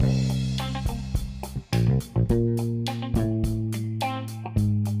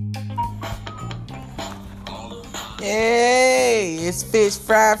Hey, it's Fish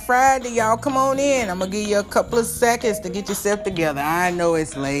Fry Friday, y'all. Come on in. I'm going to give you a couple of seconds to get yourself together. I know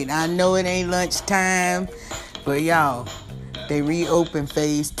it's late. I know it ain't lunchtime. But, y'all, they reopened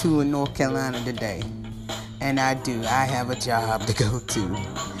Phase 2 in North Carolina today. And I have a job to go to.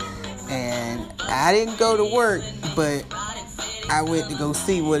 And I didn't go to work, but I went to go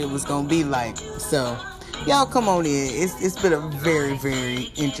see what it was going to be like. So, y'all come on in. It's been a very,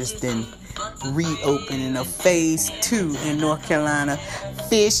 very interesting reopening of Phase 2 in North Carolina.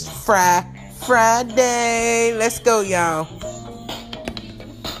 Fish Fry Friday. Let's go, y'all.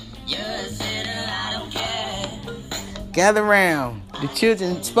 Gather around. The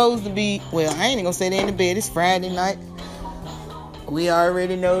children supposed to be, well, I ain't gonna say they're in the bed. It's Friday night. We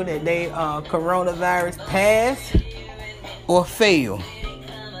already know that they coronavirus pass or fail.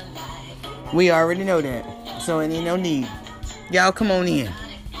 We already know that. So it ain't no need. Y'all come on in.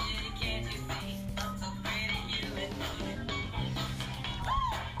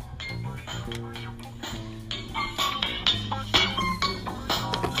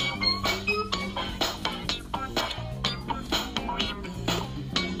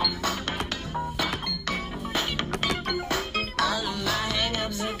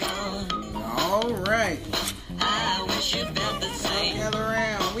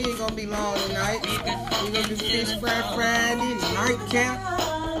 We're going to do Fish Fry Friday, nightcap,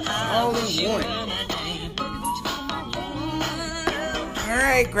 all in one.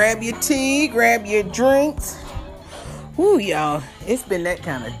 Alright, grab your tea, grab your drinks. Woo, y'all, it's been that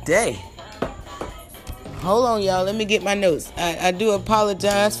kind of day. Hold on, y'all, let me get my notes. I do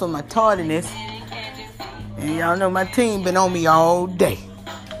apologize for my tardiness. And y'all know my team been on me all day.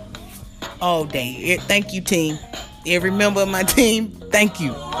 All day. Thank you, team. Every member of my team, thank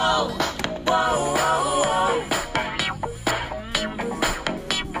you.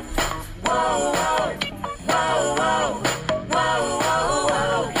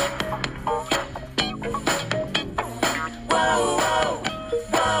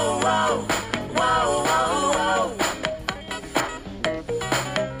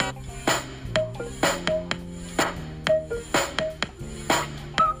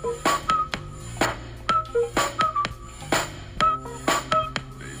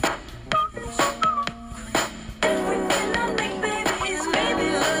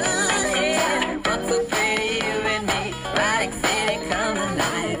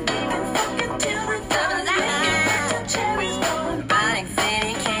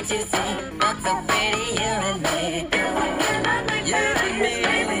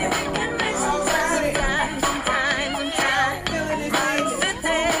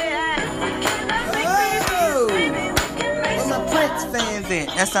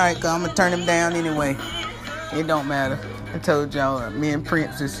 That's alright, cause I'm gonna turn them down anyway. It don't matter. I told y'all, me and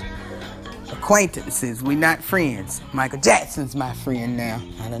Prince is acquaintances. We not friends. Michael Jackson's my friend now.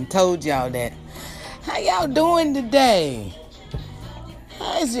 I done told y'all that. How y'all doing today?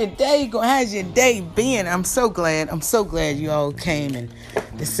 How's your day going? How's your day been? I'm so glad you all came and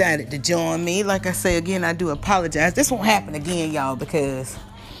decided to join me. Like I say again, I do apologize. This won't happen again, y'all, because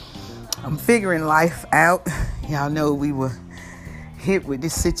I'm figuring life out. Y'all know we were hit with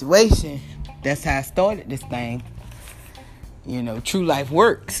this situation. That's how I started this thing. You know, True Life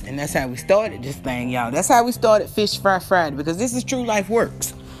Works. And that's how we started this thing, y'all. That's how we started Fish Fry Friday, because this is True Life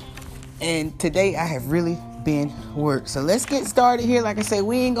Works. And today I have really been worked. So let's get started here. Like I said,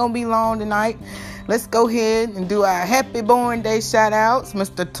 we ain't gonna be long tonight. Let's go ahead and do our Happy Born Day shout outs.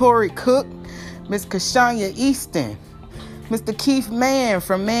 Mr. Tory Cook, Miss Kashanya Easton, Mr. Keith Mann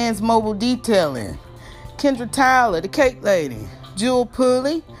from Mann's Mobile Detailing, Kendra Tyler, the Cake Lady, Jewel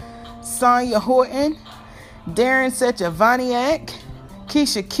Pulley, Sonia Horton, Darren Sechavaniak,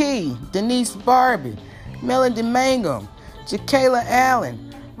 Keisha Key, Denise Barbie, Melody Mangum, Jakayla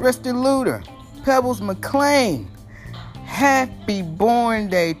Allen, Rusty Luter, Pebbles McClain. Happy Born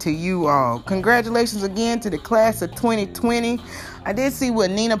Day to you all. Congratulations again to the class of 2020. I did see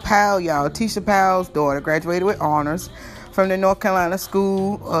what Nina Powell, y'all, Tisha Powell's daughter, graduated with honors from the North Carolina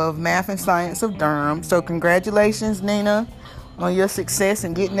School of Math and Science of Durham. So congratulations, Nina, on your success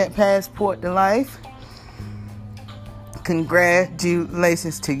in getting that passport to life.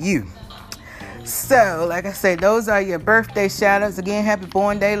 Congratulations to you. So, like I said, those are your birthday shout-outs. Again, happy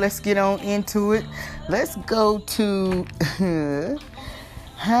Born Day. Let's get on into it. Let's go to,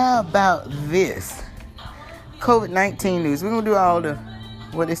 how about this? COVID-19 news. We're going to do all the,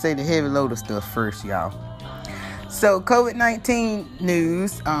 what they say, the heavy loader stuff first, y'all. So, COVID-19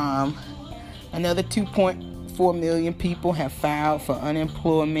 news. Another 2.4 million people have filed for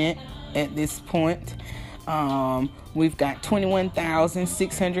unemployment at this point. We've got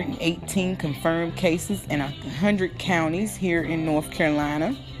 21,618 confirmed cases in 100 counties here in North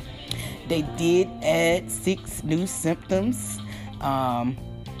Carolina. They did add 6 new symptoms: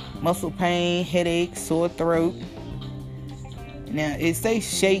 muscle pain, headache, sore throat. Now it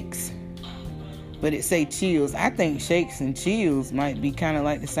says shakes, but it say chills. I think shakes and chills might be kind of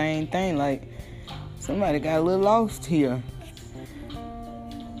like the same thing. Like somebody got a little lost here.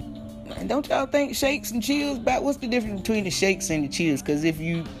 And don't y'all think shakes and chills? About what's the difference between the shakes and the chills? Because if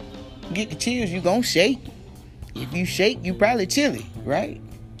you get the chills, you gonna shake. If you shake, you probably chilly, right?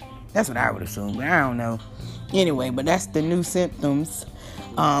 That's what I would assume, but I don't know. Anyway, but that's the new symptoms.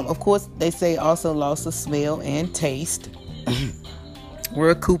 Of course, they say also loss of smell and taste.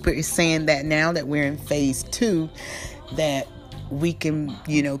 World Cooper is saying that now that we're in phase 2, that we can,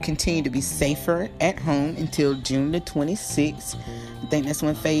 continue to be safer at home until June the 26th. I think that's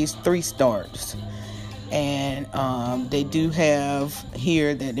when phase 3 starts. And they do have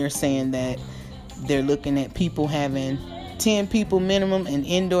here that they're saying that they're looking at people having 10 people minimum in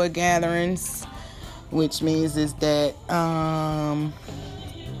indoor gatherings, which means is that, I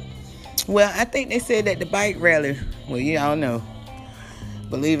think they said that the bike rally, y'all know,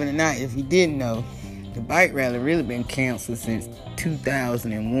 believe it or not, if you didn't know, the bike rally really been canceled since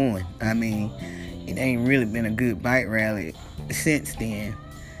 2001. I mean, it ain't really been a good bike rally since then.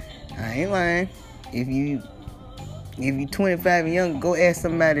 I ain't lying. If you 25 and younger, go ask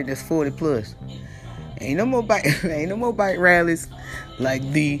somebody that's 40 plus. Ain't no more bike rallies like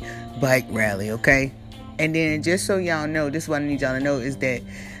the bike rally, okay? And then just so y'all know, this is what I need y'all to know is that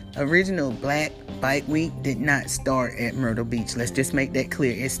original Black Bike Week did not start at Myrtle Beach. Let's just make that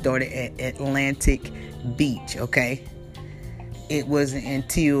clear. It started at Atlantic Beach, okay? It wasn't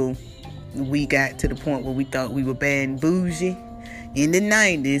until we got to the point where we thought we were bad and bougie in the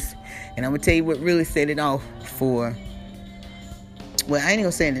 90s. And I'm going to tell you what really set it off for, I ain't going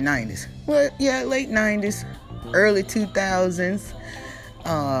to say in the 90s. Late 90s, early 2000s.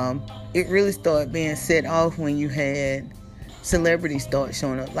 It really started being set off when you had celebrities start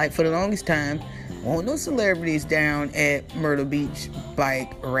showing up. Like for the longest time, won't no celebrities down at Myrtle Beach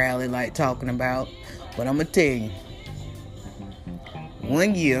bike rally like talking about. But I'm going to tell you,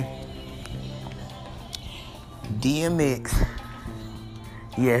 one year, DMX,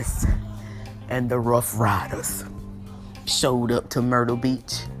 yes, and the Rough Riders showed up to Myrtle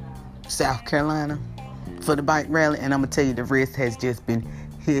Beach, South Carolina for the bike rally. And I'm going to tell you, the rest has just been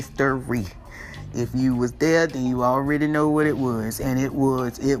history. If you was there, then you already know what it was. And it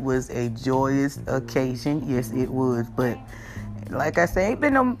was a joyous occasion. Yes, it was. But like I say, ain't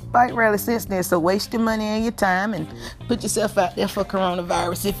been no bike rally since then. So waste your money and your time and put yourself out there for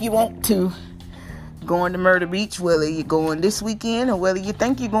coronavirus if you want to. Going to Myrtle Beach, whether you're going this weekend or whether you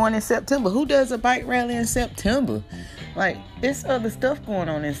think you're going in September. Who does a bike rally in September? Like, there's other stuff going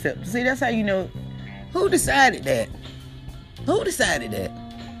on in September. See, that's how you know. Who decided that?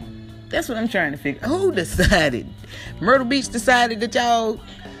 That's what I'm trying to figure. Who decided? Myrtle Beach decided that y'all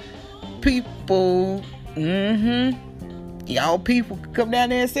people, y'all people could come down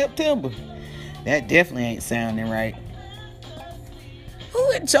there in September. That definitely ain't sounding right.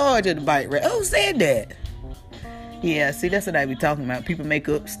 Who in charge of the bike rally? Who said that? Yeah, see, that's what I be talking about. People make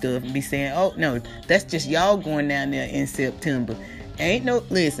up stuff and be saying, oh, no, that's just y'all going down there in September. Ain't no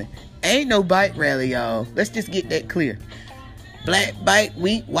bike rally, y'all. Let's just get that clear. Black Bike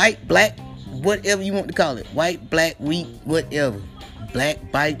Week, white, black, whatever you want to call it. White, black, week, whatever.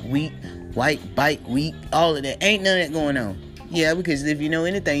 Black Bike Week, white bike week, all of that. Ain't none of that going on. Yeah, because if you know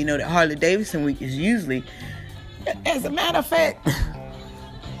anything, you know that Harley Davidson week is usually, as a matter of fact,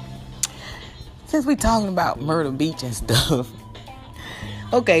 since we talking about Myrtle Beach and stuff.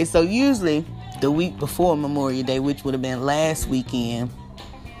 Okay, so usually the week before Memorial Day, which would have been last weekend,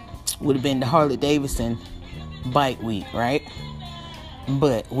 would have been the Harley Davidson Bike Week, right?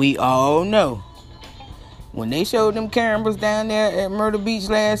 But we all know when they showed them cameras down there at Myrtle Beach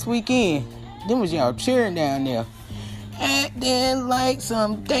last weekend, them was y'all cheering down there, acting like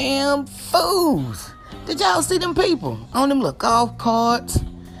some damn fools. Did y'all see them people on them little golf carts,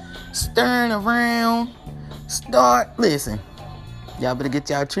 stirring around? Listen, y'all better get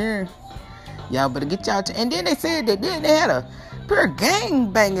y'all cheering. And then they said that then they had a pure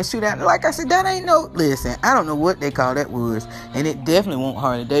gang banging shootout. Like I said, that ain't listen, I don't know what they call that was. And it definitely won't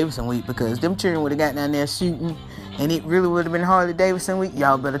Harley Davidson week, because them children would have got down there shooting and it really would have been Harley Davidson week.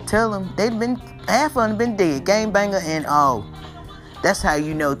 Y'all better tell them. Half of them been dead, gang banger and all. That's how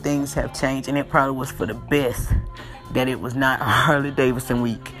you know things have changed, and it probably was for the best that it was not Harley Davidson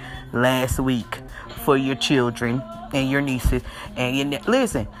week last week for your children and your nieces and your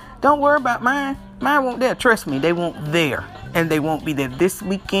listen, don't worry about mine. Mine won't there. Trust me, they won't there. And they won't be there this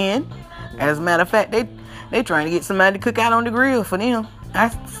weekend. As a matter of fact, they trying to get somebody to cook out on the grill for them.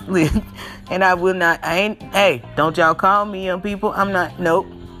 And I will not, hey, don't y'all call me, young people. I'm not, nope.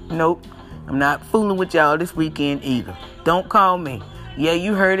 I'm not fooling with y'all this weekend either. Don't call me. Yeah,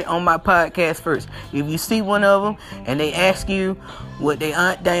 you heard it on my podcast first. If you see one of them and they ask you what their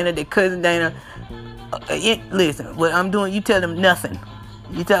Aunt Dana, their cousin Dana, listen, what I'm doing, you tell them nothing.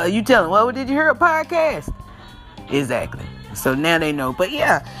 You tell them, well, did you hear a podcast? Exactly. So now they know. But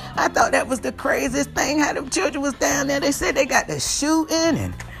yeah, I thought that was the craziest thing, how the children was down there. They said they got the shooting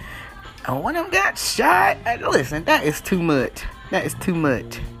and one of them got shot. Listen, that is too much. That is too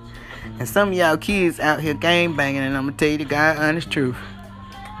much. And some of y'all kids out here gang banging, and I'm going to tell you the God honest truth.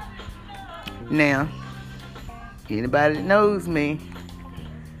 Now, anybody that knows me,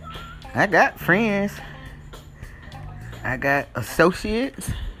 I got friends. I got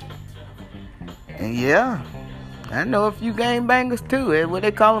associates. And yeah, I know a few gang bangers too. And what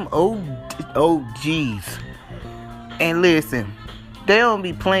they call them, OGs. And listen, they don't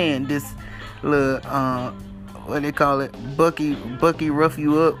be playing this little, what they call it, Bucky rough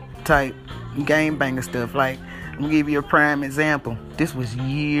you up type gang banger stuff. Like, I'm gonna give you a prime example. This was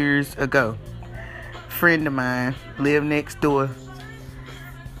years ago. A friend of mine lived next door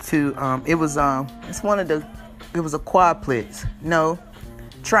to it was a quadplex. No,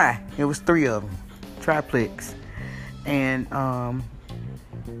 it was 3 of them, triplex. And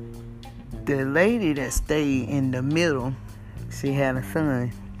the lady that stayed in the middle, she had a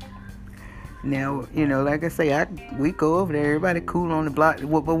son. Now, like I say, we go over there, everybody cool on the block.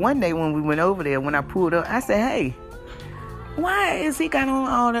 But one day when we went over there, when I pulled up, I said, hey, why is he got on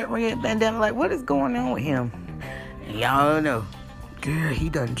all that red bandana? Like, what is going on with him? And y'all know, girl, he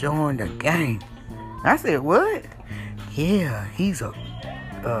done joined the gang. I said, what? Yeah, he's I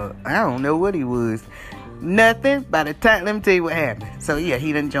don't know what he was. Nothing. By the time, let me tell you what happened. So yeah,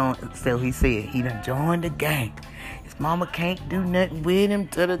 he done joined, so he said, he done joined the gang. His mama can't do nothing with him,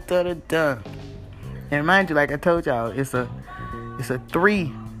 da-da-da-da-da. And mind you, like I told y'all, it's a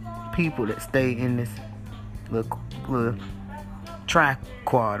 3 people that stay in this little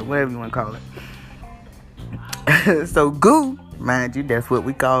tri-quad, or whatever you want to call it. So Goo, mind you, that's what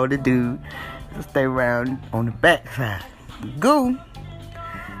we call the dude, stay around on the backside. Goo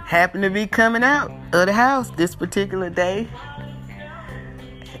happened to be coming out of the house this particular day.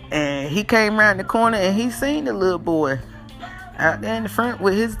 And he came around the corner and he seen the little boy out there in the front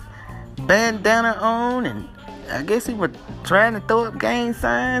with his bandana on. And I guess he was trying to throw up gang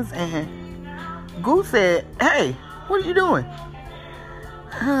signs. And Goo said, hey, what are you doing?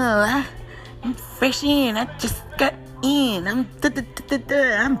 Oh, I'm fresh in. I just got in. I'm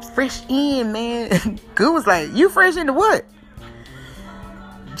fresh in, man. Goo was like, you fresh into what?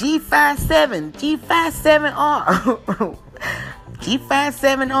 G57R.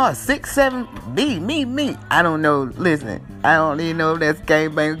 G57R, 67B, me. I don't know. Listen, I don't even know if that's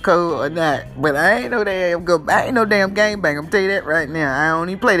gangbang code or not. But I ain't no damn gangbang. I'm tell you that right now. I don't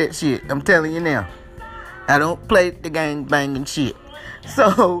even play that shit. I'm telling you now. I don't play the gangbanging shit.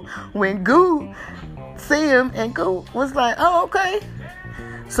 So when Goo see him, and Goo was like, oh, okay.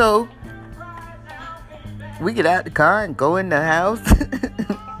 So we get out the car and go in the house.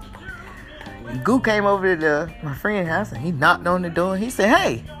 Goo came over to my friend's house and he knocked on the door. He said,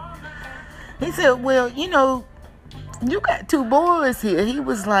 hey. He said, well, you got 2 boys here. He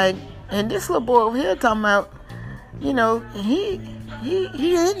was like, and this little boy over here talking about, he in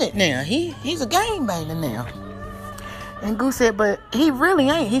it now. He's a gangbanger now. And Goo said, but he really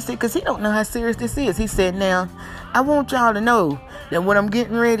ain't. He said, because he don't know how serious this is. He said, now, I want y'all to know that what I'm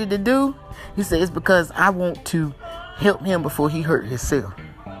getting ready to do, he said, it's because I want to help him before he hurt himself.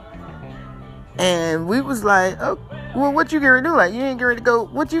 And we was like, oh, well, what you getting ready to do? Like, you ain't getting ready to go.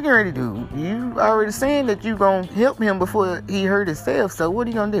 What you getting ready to do? You already saying that you gonna help him before he hurt himself. So what are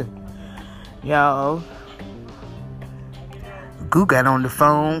you gonna do? Y'all, Goo got on the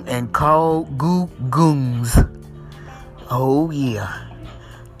phone and called Goo Goons. Oh, yeah.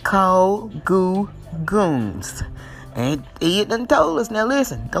 Called Goo Goons. And he done told us, now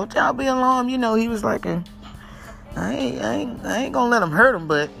listen, don't y'all be alarmed. He was like, I ain't gonna let him hurt him,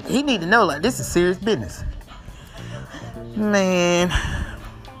 but he need to know, like, this is serious business. Man,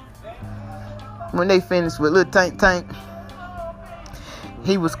 when they finished with Lil Tank,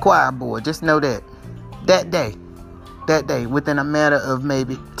 he was choir boy. Just know that. That day, within a matter of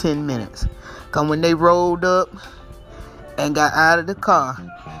maybe 10 minutes. Cause when they rolled up and got out of the car,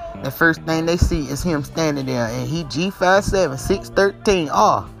 the first thing they see is him standing there, and he G57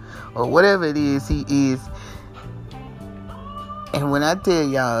 613R or whatever it is he is. And when I tell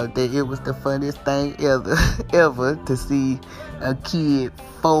y'all that it was the funniest thing ever to see a kid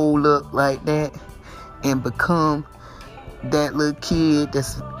fold up like that and become that little kid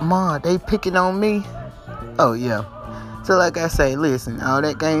that's, Ma, they picking on me. Oh, yeah. So like I say, listen, all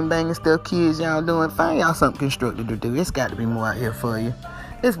that game banging stuff kids y'all doing, find y'all something constructive to do. It's got to be more out here for you.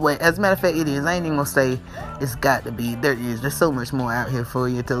 This way, as a matter of fact, it is. I ain't even gonna say it's got to be. There is. There's so much more out here for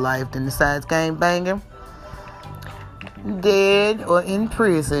you to life than besides game banging. Dead or in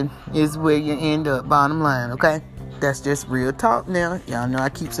prison is where you end up, bottom line, okay? That's just real talk now. Y'all know I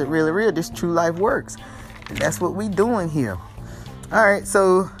keeps it really real. This true life works. And that's what we doing here. Alright,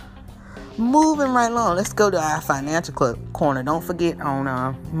 so moving right along, let's go to our financial club corner. Don't forget on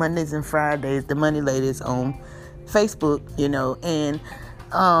Mondays and Fridays, the Money Ladies on Facebook, and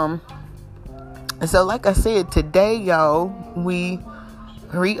so like I said, today, y'all, we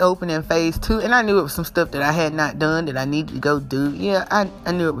reopening phase 2, and I knew it was some stuff that I had not done that I needed to go do. Yeah,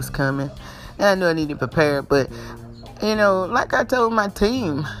 I knew it was coming, and I knew I needed to prepare, but like I told my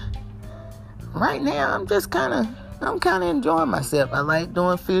team, right now I'm kind of enjoying myself. I like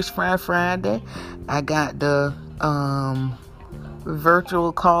doing Fish Fry Friday. I got the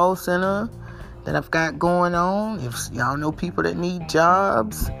virtual call center that I've got going on. If y'all know people that need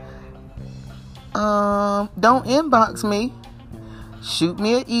jobs, don't inbox me. Shoot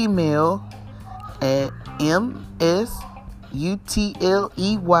me an email at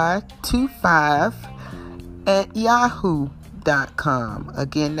msutley25@yahoo.com.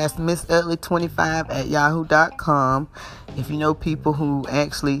 Again, that's missutley25@yahoo.com. If you know people who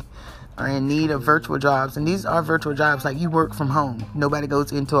actually are in need of virtual jobs, and these are virtual jobs, like you work from home. Nobody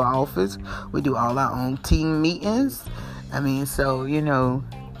goes into our office. We do all our own team meetings. So,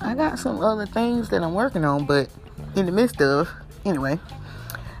 I got some other things that I'm working on, but in the midst of, anyway,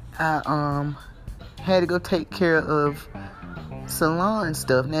 I had to go take care of salon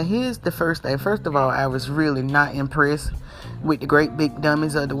stuff. Now, here's the first thing. First of all, I was really not impressed with the great big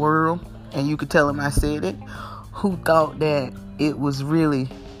dummies of the world, and you could tell them I said it, who thought that it was really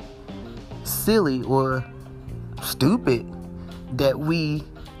silly or stupid that we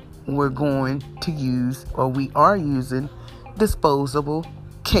were going to use, or we are using, disposable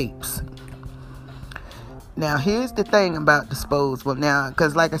capes. Now, here's the thing about disposable. Now,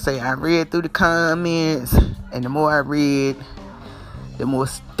 because like I say, I read through the comments, and the more I read, the more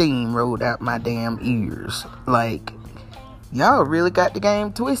steam rolled out my damn ears. Like, y'all really got the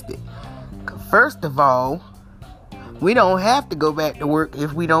game twisted. First of all, we don't have to go back to work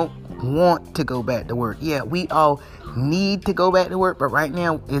if we don't want to go back to work. Yeah, we all need to go back to work, but right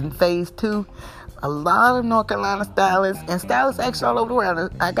now in phase 2, a lot of North Carolina stylists, and stylists actually all over the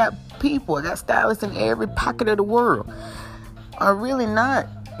world, I got stylists in every pocket of the world, are really not,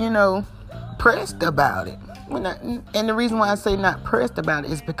 pressed about it. And the reason why I say not pressed about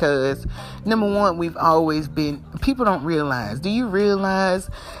it is because, number one, we've always been, people don't realize, do you realize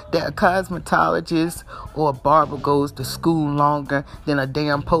that a cosmetologist or a barber goes to school longer than a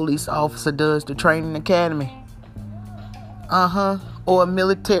damn police officer does to training academy? Or a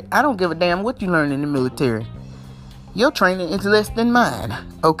military. I don't give a damn what you learn in the military. Your training is less than mine,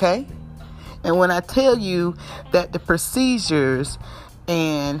 okay? And when I tell you that the procedures,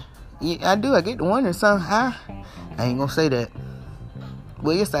 and I get to wonder I ain't gonna say that.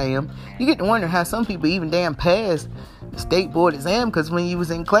 Well, yes I am. You get to wonder how some people even damn pass the state board exam, because when you was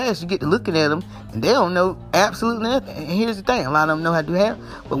in class, you get to looking at them, and they don't know absolutely nothing. And here's the thing, a lot of them know how to do that,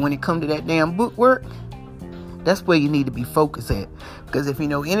 but when it comes to that damn book work, that's where you need to be focused at. Because if you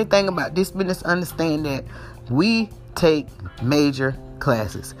know anything about this business, understand that we take major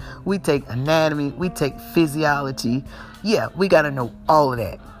classes. We take anatomy. We take physiology. Yeah, we got to know all of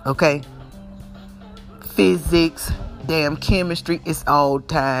that. Okay? Physics, damn chemistry, it's all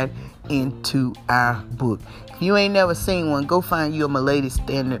tied into our book. If you ain't never seen one, go find you a Milady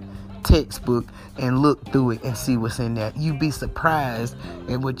Standard textbook and look through it and see what's in there. You'd be surprised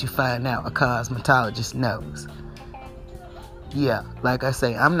at what you find out a cosmetologist knows. Yeah, like I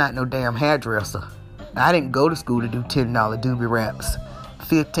say, I'm not no damn hairdresser. I didn't go to school to do $10 doobie wraps,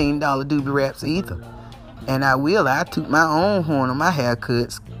 $15 doobie wraps either. And I toot my own horn on my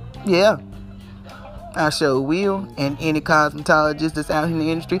haircuts. Yeah, I sure will. And any cosmetologist that's out in the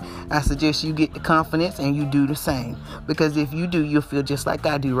industry, I suggest you get the confidence and you do the same. Because if you do, you'll feel just like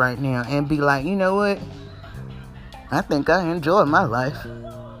I do right now and be like, you know what? I think I enjoy my life.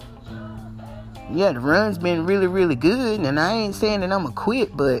 Yeah, the run's been really, really good, and I ain't saying that I'm gonna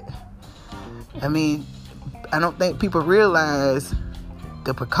quit, but I don't think people realize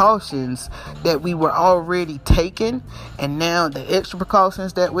the precautions that we were already taking, and now the extra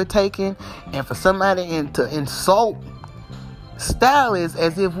precautions that we're taking, and for somebody to insult stylists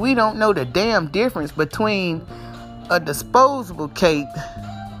as if we don't know the damn difference between a disposable cape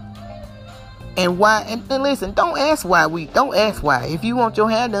and why. And listen, don't ask why. If you want your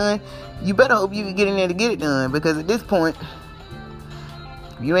hair done, you better hope you can get in there to get it done, because at this point,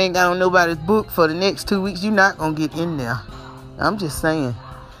 if you ain't got on nobody's book for the next 2 weeks, you're not gonna get in there. I'm just saying,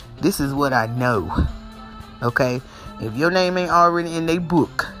 this is what I know. Okay, if your name ain't already in their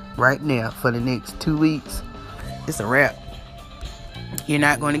book right now for the next 2 weeks, it's a wrap. You're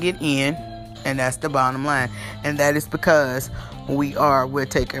not going to get in, and that's the bottom line. And that is because we're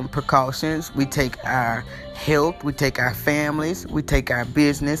taking precautions. We take our health, we take our families, we take our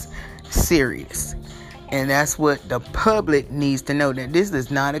business serious. And that's what the public needs to know, that this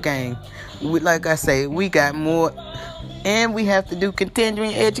is not a game. Like I say, we got more, and we have to do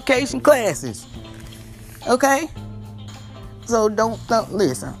continuing education classes. Okay? So don't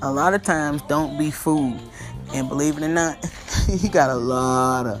listen. A lot of times, don't be fooled. And believe it or not, you got a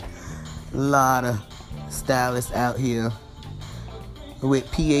lot of stylists out here with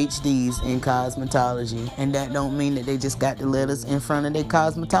PhDs in cosmetology, and that don't mean that they just got the letters in front of their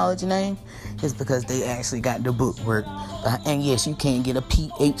cosmetology name. It's because they actually got the book work. And yes, you can get a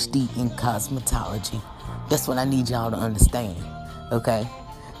PhD in cosmetology. That's what I need y'all to understand. Okay?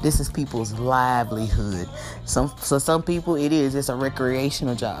 This is people's livelihood. Some people, it's a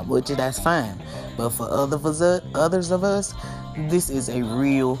recreational job, which that's fine. But for others of us, this is a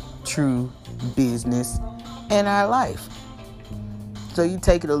real, true business in our life. So you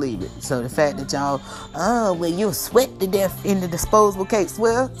take it or leave it. So the fact that y'all, you'll sweat to death in the disposable cakes.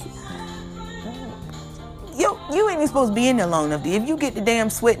 Well, you ain't even supposed to be in there long enough. If you get the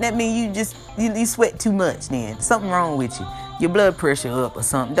damn sweat, that means you sweat too much. Then something wrong with you. Your blood pressure up or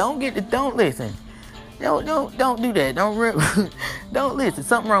something. Don't listen. Don't do that. Don't listen.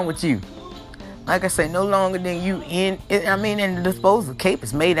 Something wrong with you. Like I say, no longer than you and the disposable cape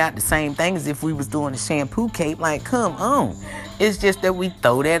is made out the same thing as if we was doing a shampoo cape. Like, come on. It's just that we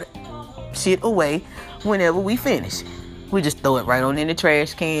throw that shit away whenever we finish. We just throw it right on in the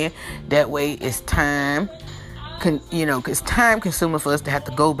trash can. That way it's time, it's time consuming for us to have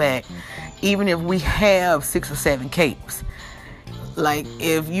to go back, even if we have 6 or 7 capes. Like,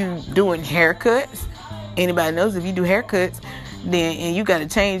 if you doing haircuts, anybody knows if you do haircuts, then and you got to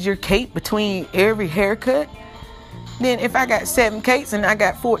change your cape between every haircut, then if I got 7 capes and I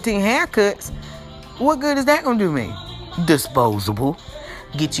got 14 haircuts, what good is that gonna do me? Disposable.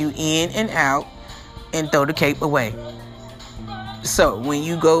 Get you in and out and throw the cape away. So when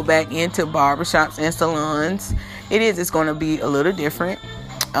you go back into barbershops and salons, it's going to be a little different.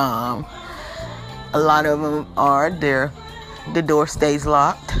 A lot of them are there. The door stays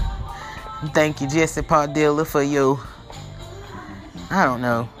locked. Thank you, Jesse Padilla, for your, I don't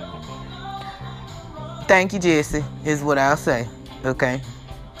know. Thank you, Jesse, is what I'll say. Okay?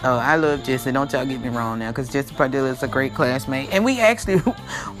 Oh, I love Jesse. Don't y'all get me wrong now, because Jesse Padilla is a great classmate. And we actually,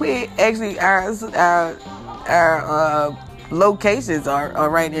 our locations are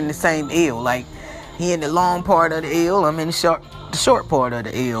right in the same L. Like, he in the long part of the L, I'm in the short part of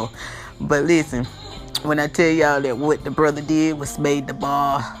the L. But listen, when I tell y'all that what the brother did was made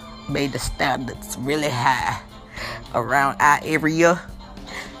the standards really high around our area.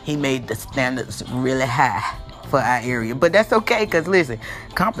 He made the standards really high for our area. But that's okay, because listen,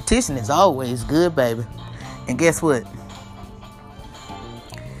 competition is always good, baby. And guess what?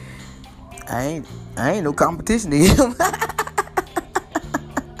 I ain't no competition to him.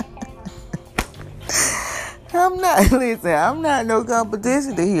 I'm not no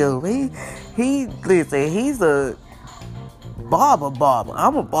competition to him. He's a barber.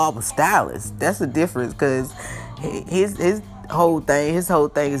 I'm a barber stylist. That's the difference, because his whole thing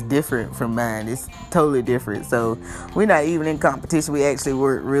is different from mine. It's totally different. So we're not even in competition. We actually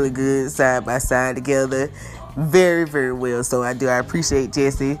work really good side by side together. Very, very well. So I appreciate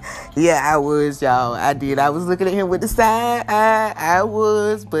Jesse. Yeah, I was, y'all. I did. I was looking at him with the side eye. I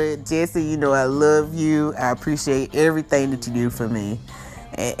was. But Jesse, I love you. I appreciate everything that you do for me.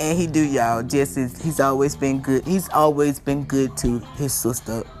 And he do, y'all. Jesse, he's always been good. He's always been good to his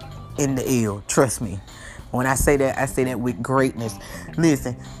sister in the L. Trust me. When I say that with greatness.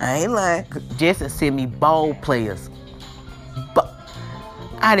 Listen, I ain't lying. Jesse sent me ball players. But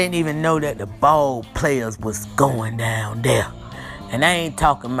I didn't even know that the ball players was going down there. And I ain't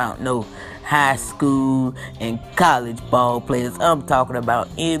talking about no high school and college ball players. I'm talking about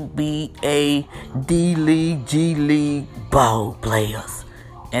NBA, D-League, G-League ball players.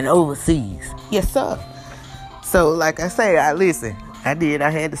 And overseas. Yes, sir. So, like I say, I did. I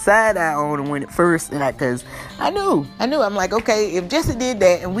had the side eye on him when it first, because I knew. I'm like, okay, if Jesse did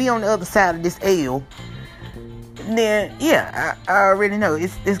that and we on the other side of this L, then yeah, I already know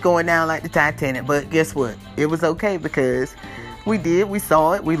it's going down like the Titanic. But guess what? It was okay because we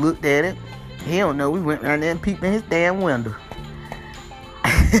saw it, we looked at it. He don't know. We went around there and peeped in his damn window.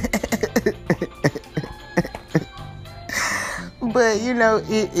 But you know,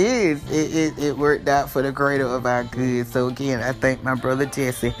 it worked out for the greater of our good. So again, I thank my brother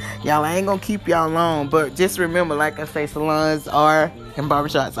Jesse. Y'all, I ain't gonna keep y'all long, but just remember, like I say, salons are and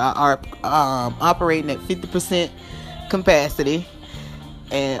barbershops are operating at 50% capacity,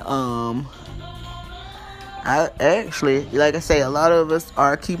 and I actually, like I say, a lot of us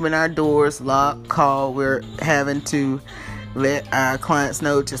are keeping our doors locked. We're having to let our clients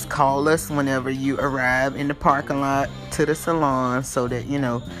know, just call us whenever you arrive in the parking lot to the salon so that, you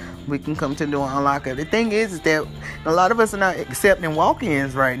know, we can come to the door and unlock it. The thing is that a lot of us are not accepting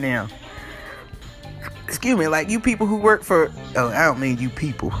walk-ins right now. Excuse me, like you people who work for, I don't mean you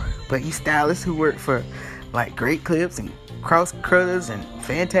people, but you stylists who work for like Great Clips and Cross Cutters and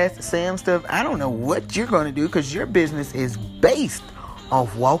Fantastic Sam stuff. I don't know what you're going to do because your business is based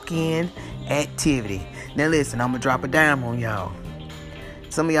off walk-in activity. Now listen, I'm going to drop a dime on y'all.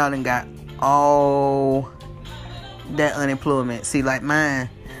 Some of y'all done got all that unemployment. See, like mine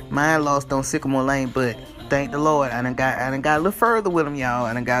lost on Sycamore Lane, but thank the Lord, I done got a little further with them, y'all.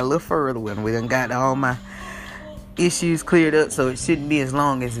 We done got all my issues cleared up, so it shouldn't be as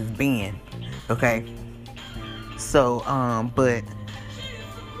long as it's been. Okay? So, but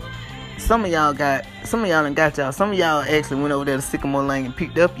some of y'all done got y'all. Some of y'all actually went over there to Sycamore Lane and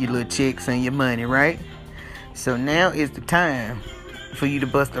picked up your little checks and your money, right? So now is the time for you to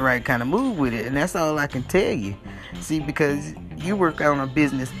bust the right kind of move with it. And that's all I can tell you. See, because you work on a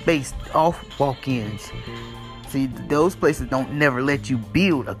business based off walk-ins. See, those places don't never let you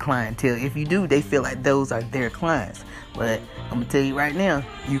build a clientele. If you do, they feel like those are their clients. But I'm going to tell you right now,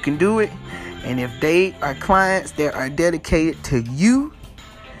 you can do it. And if they are clients that are dedicated to you,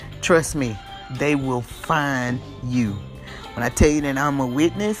 trust me, they will find you. When I tell you that I'm a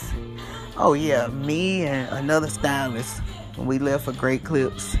witness, oh yeah, me and another stylist, we left for Great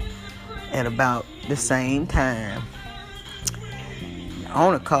Clips at about the same time. The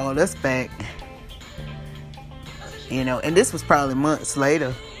owner called us back, you know, and this was probably months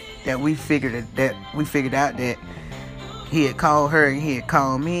later that we figured out that he had called her and he had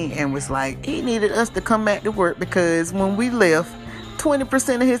called me and was like, he needed us to come back to work because when we left,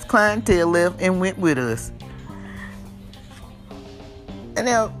 20% of his clientele left and went with us. And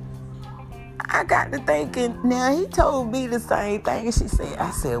now I got to thinking, now he told me the same thing. And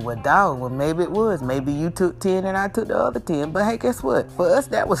I said, well, dog, well, maybe it was. Maybe you took 10 and I took the other 10. But hey, guess what? For us,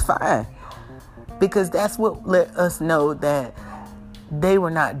 that was fine. Because that's what let us know that they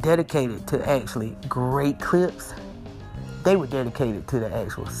were not dedicated to actually Great Clips. They were dedicated to the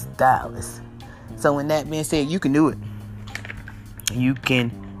actual stylist. So when that being said, you can do it. You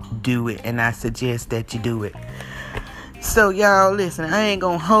can do it. And I suggest that you do it. So y'all, listen, I ain't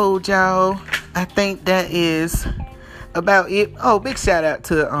gonna hold y'all. I think that is about it. Oh, big shout out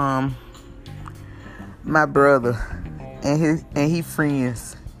to my brother and his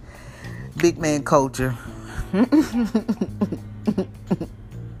friends. Big Man Culture.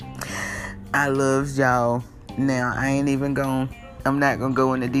 I love y'all. Now I'm not gonna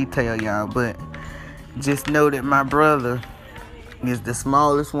go into detail, y'all, but just know that my brother is the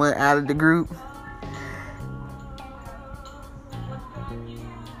smallest one out of the group.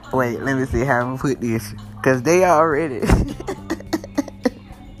 Wait, let me see how I'm gonna put this. Cause they already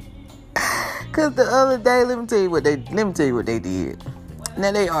cause the other day, let me tell you what they did.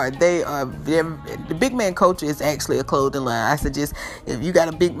 Now the Big Man Culture is actually a clothing line. I suggest if you got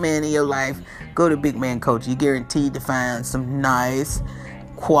a big man in your life, go to Big Man Culture. You're guaranteed to find some nice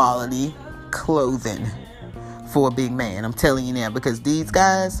quality clothing for a big man. I'm telling you now, because these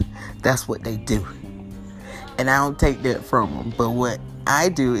guys, that's what they do. And I don't take that from them. But what I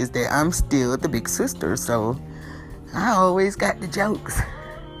do is that I'm still the big sister, so I always got the jokes.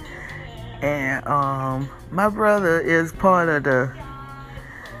 And my brother is part of the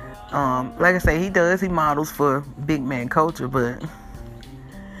like I say, he models for Big Man Culture, but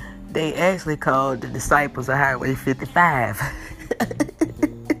they actually called the disciples of Highway 55.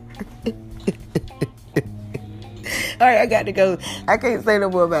 Alright, I got to go. I can't say no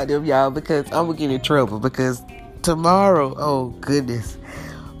more about them, y'all, because I'm gonna get in trouble, because tomorrow, oh goodness.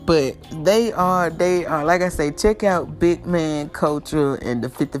 But they are, like I say, check out Big Man Culture and the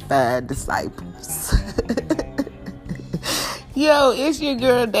 55 Disciples. Yo, it's your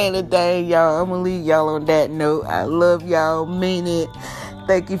girl Dana Day, y'all. I'm gonna leave y'all on that note. I love y'all, mean it.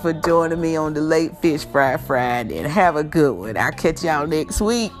 Thank you for joining me on the Late Fish Fry Friday, and have a good one. I'll catch y'all next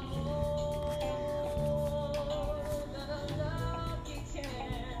week.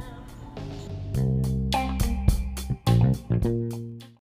 you.